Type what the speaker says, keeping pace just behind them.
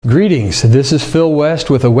Greetings, this is Phil West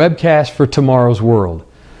with a webcast for Tomorrow's World.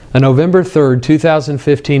 A November 3rd,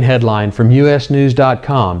 2015 headline from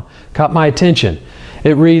usnews.com caught my attention.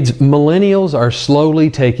 It reads, "Millennials are slowly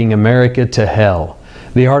taking America to hell."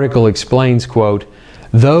 The article explains, quote,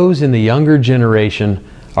 "Those in the younger generation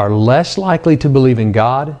are less likely to believe in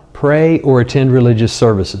God, pray, or attend religious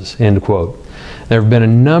services," end quote. There have been a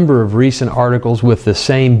number of recent articles with the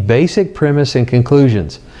same basic premise and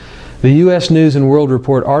conclusions. The U.S. News and World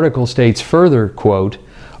Report article states further, quote,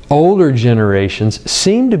 "Older generations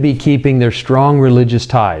seem to be keeping their strong religious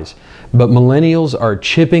ties, but millennials are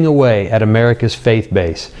chipping away at America's faith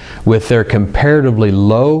base with their comparatively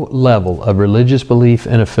low level of religious belief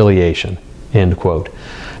and affiliation," end quote.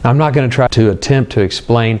 Now, I'm not going to try to attempt to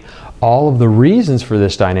explain all of the reasons for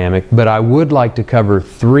this dynamic, but I would like to cover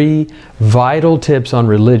 3 vital tips on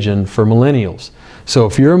religion for millennials. So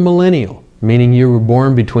if you're a millennial, meaning you were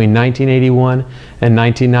born between 1981 and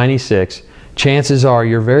 1996, chances are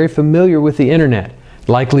you're very familiar with the internet,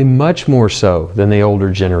 likely much more so than the older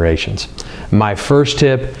generations. My first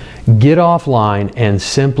tip, get offline and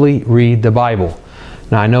simply read the Bible.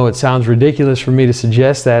 Now, I know it sounds ridiculous for me to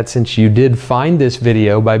suggest that since you did find this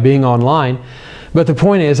video by being online, but the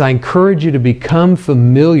point is I encourage you to become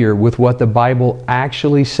familiar with what the Bible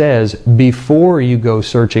actually says before you go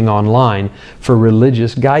searching online for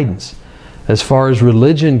religious guidance. As far as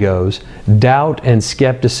religion goes, doubt and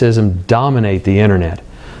skepticism dominate the internet.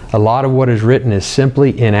 A lot of what is written is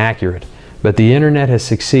simply inaccurate, but the internet has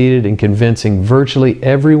succeeded in convincing virtually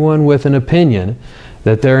everyone with an opinion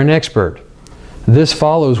that they're an expert. This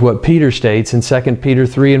follows what Peter states in 2 Peter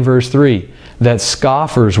 3 and verse 3, that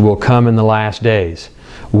scoffers will come in the last days,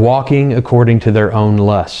 walking according to their own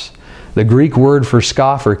lusts. The Greek word for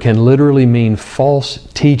scoffer can literally mean false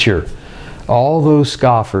teacher. All those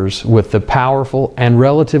scoffers with the powerful and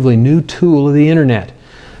relatively new tool of the internet.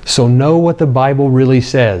 So know what the Bible really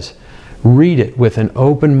says. Read it with an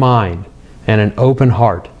open mind and an open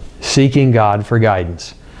heart, seeking God for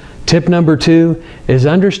guidance. Tip number 2 is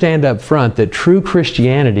understand up front that true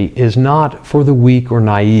Christianity is not for the weak or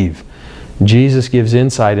naive. Jesus gives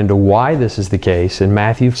insight into why this is the case in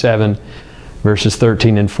Matthew 7 verses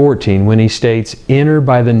 13 and 14 when he states, "Enter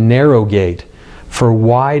by the narrow gate. For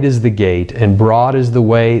wide is the gate, and broad is the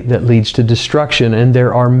way that leads to destruction, and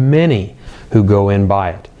there are many who go in by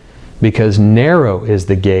it. Because narrow is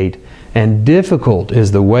the gate, and difficult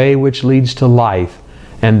is the way which leads to life,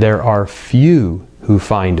 and there are few who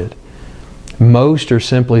find it." Most are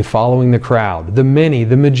simply following the crowd, the many,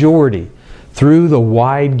 the majority, through the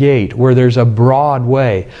wide gate where there's a broad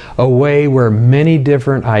way, a way where many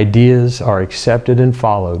different ideas are accepted and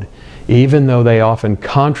followed, even though they often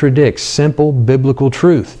contradict simple biblical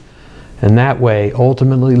truth, and that way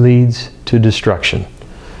ultimately leads to destruction.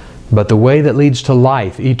 But the way that leads to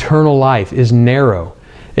life, eternal life, is narrow.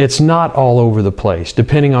 It's not all over the place,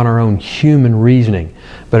 depending on our own human reasoning,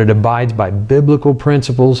 but it abides by biblical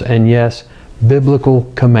principles and, yes, biblical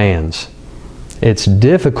commands. It's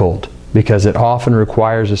difficult because it often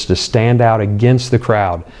requires us to stand out against the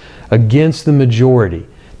crowd, against the majority,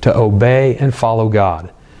 to obey and follow God.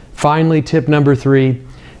 Finally, tip number 3,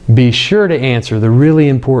 be sure to answer the really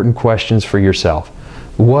important questions for yourself.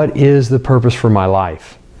 What is the purpose for my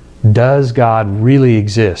life? Does God really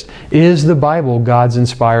exist? Is the Bible God's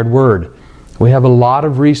inspired Word? We have a lot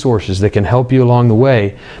of resources that can help you along the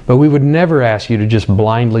way, but we would never ask you to just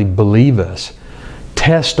blindly believe us.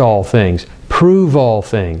 Test all things, prove all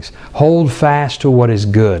things, hold fast to what is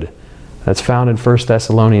good. That's found in 1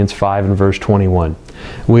 Thessalonians 5 and verse 21.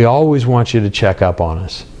 We always want you to check up on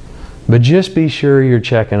us. But just be sure you're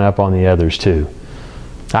checking up on the others too.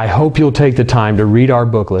 I hope you'll take the time to read our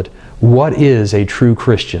booklet, What is a True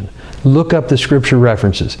Christian? Look up the scripture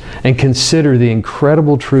references and consider the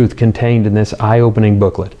incredible truth contained in this eye-opening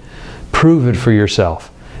booklet. Prove it for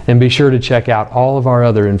yourself. And be sure to check out all of our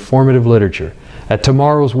other informative literature at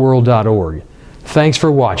tomorrowsworld.org. Thanks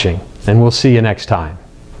for watching, and we'll see you next time.